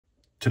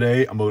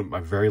Today, I'm opening my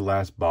very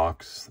last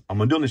box. I'm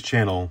going to do on this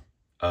channel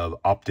of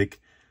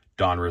Optic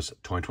Donruss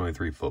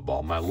 2023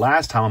 football. My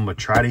last time, I'm going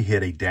to try to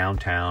hit a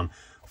downtown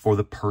for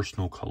the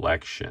personal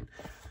collection.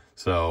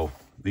 So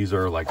these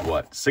are like,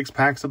 what, 6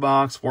 packs a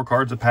box, 4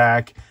 cards a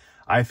pack.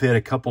 I've hit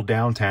a couple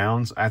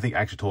downtowns. I think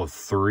actually total of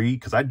 3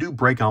 because I do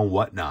break on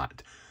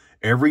Whatnot.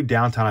 Every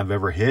downtown I've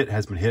ever hit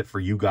has been hit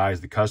for you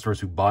guys, the customers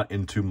who bought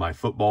into my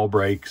football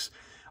breaks.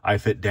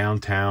 I've hit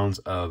downtowns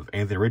of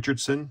Anthony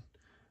Richardson,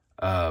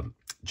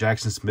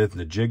 Jackson Smith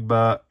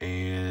Najigba,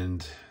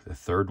 and the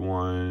third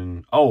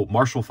one, oh,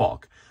 Marshall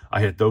Faulk. I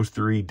hit those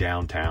 3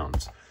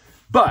 downtowns.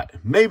 But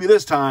maybe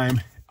this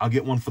time I'll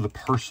get one for the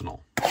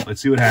personal.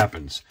 Let's see what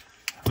happens.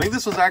 I think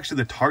this was actually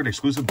the Target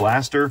exclusive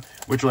blaster,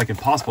 which are like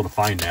impossible to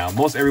find now.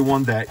 Most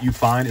everyone that you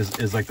find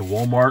is like the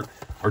Walmart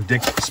or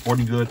Dick's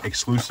Sporting Good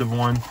exclusive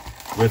one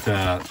with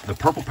the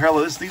purple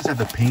parallel. These have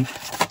the pink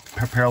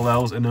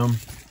parallels in them.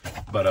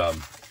 But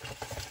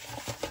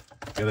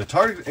yeah, the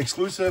Target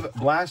exclusive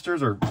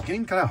blasters are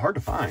getting kind of hard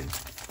to find.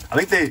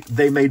 I think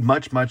they made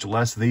much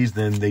less of these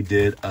than they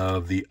did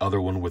of the other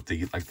one with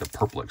the like the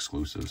purple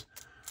exclusives.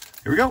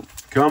 Here we go.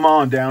 Come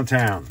on,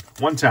 downtown.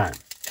 One time.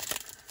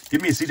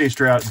 Give me a CJ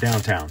Stroud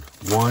downtown.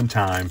 One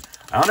time.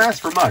 I don't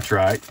ask for much,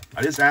 right?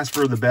 I just ask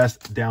for the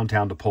best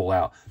downtown to pull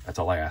out. That's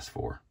all I ask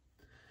for.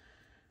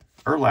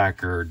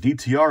 Urlacher,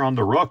 DTR on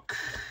the Rook.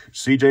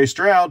 CJ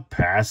Stroud,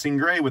 passing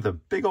gray with a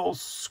big old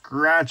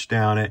scratch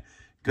down it.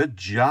 Good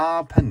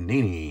job,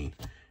 Panini.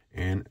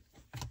 And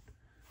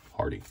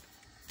Hardy.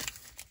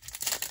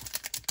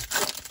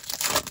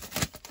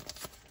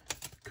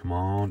 Come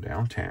on,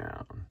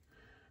 downtown.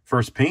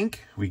 First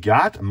pink, we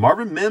got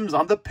Marvin Mims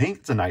on the pink.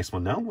 It's a nice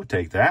one, though. We'll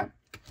take that.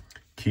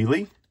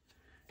 Keeley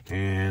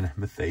and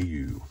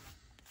Matthew.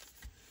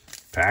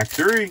 Pack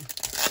 3.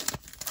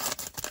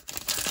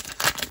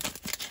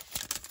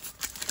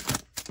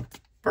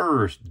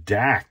 First,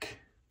 Dak.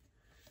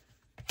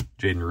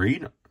 Jaden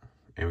Reed.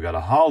 And we got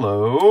a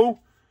hollow.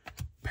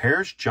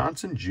 Paris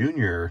Johnson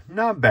Jr.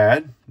 Not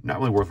bad. Not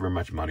really worth very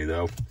much money,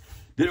 though.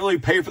 Didn't really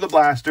pay for the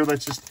blaster.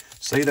 Let's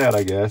just say that,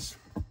 I guess.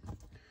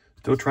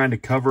 Still trying to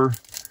cover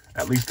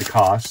at least the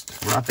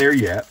cost. We're not there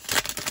yet.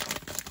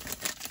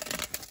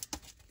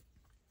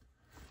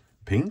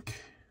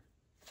 Pink.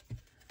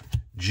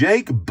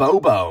 Jake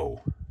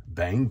Bobo.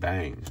 Bang,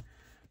 bang.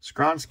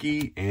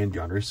 Skronsky and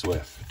DeAndre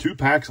Swift. 2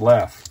 packs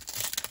left.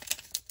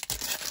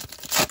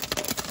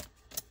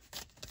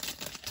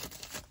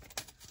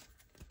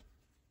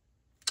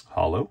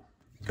 Hollow.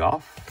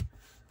 Goff.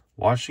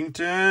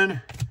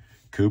 Washington.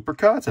 Cooper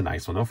Cut. It's a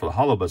nice one, though, for the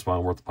hollow, but it's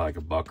probably worth like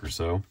 $1 or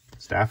so.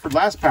 Stafford,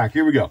 last pack.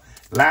 Here we go.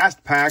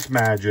 Last pack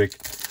magic.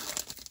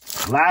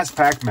 Last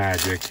pack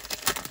magic.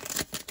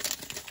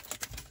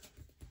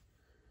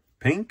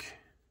 Pink.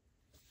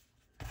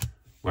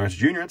 Lawrence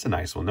Jr. It's a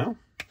nice one, though.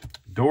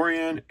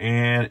 Dorian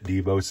and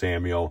Deebo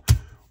Samuel.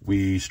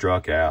 We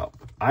struck out.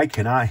 I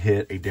cannot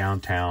hit a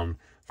downtown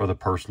for the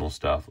personal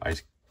stuff. I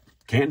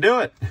can't do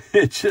it.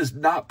 It's just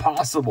not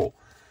possible.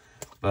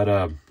 But,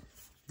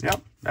 yep,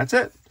 that's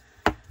it.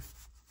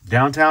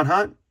 Downtown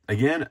hunt,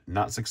 again,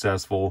 not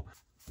successful.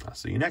 I'll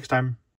see you next time.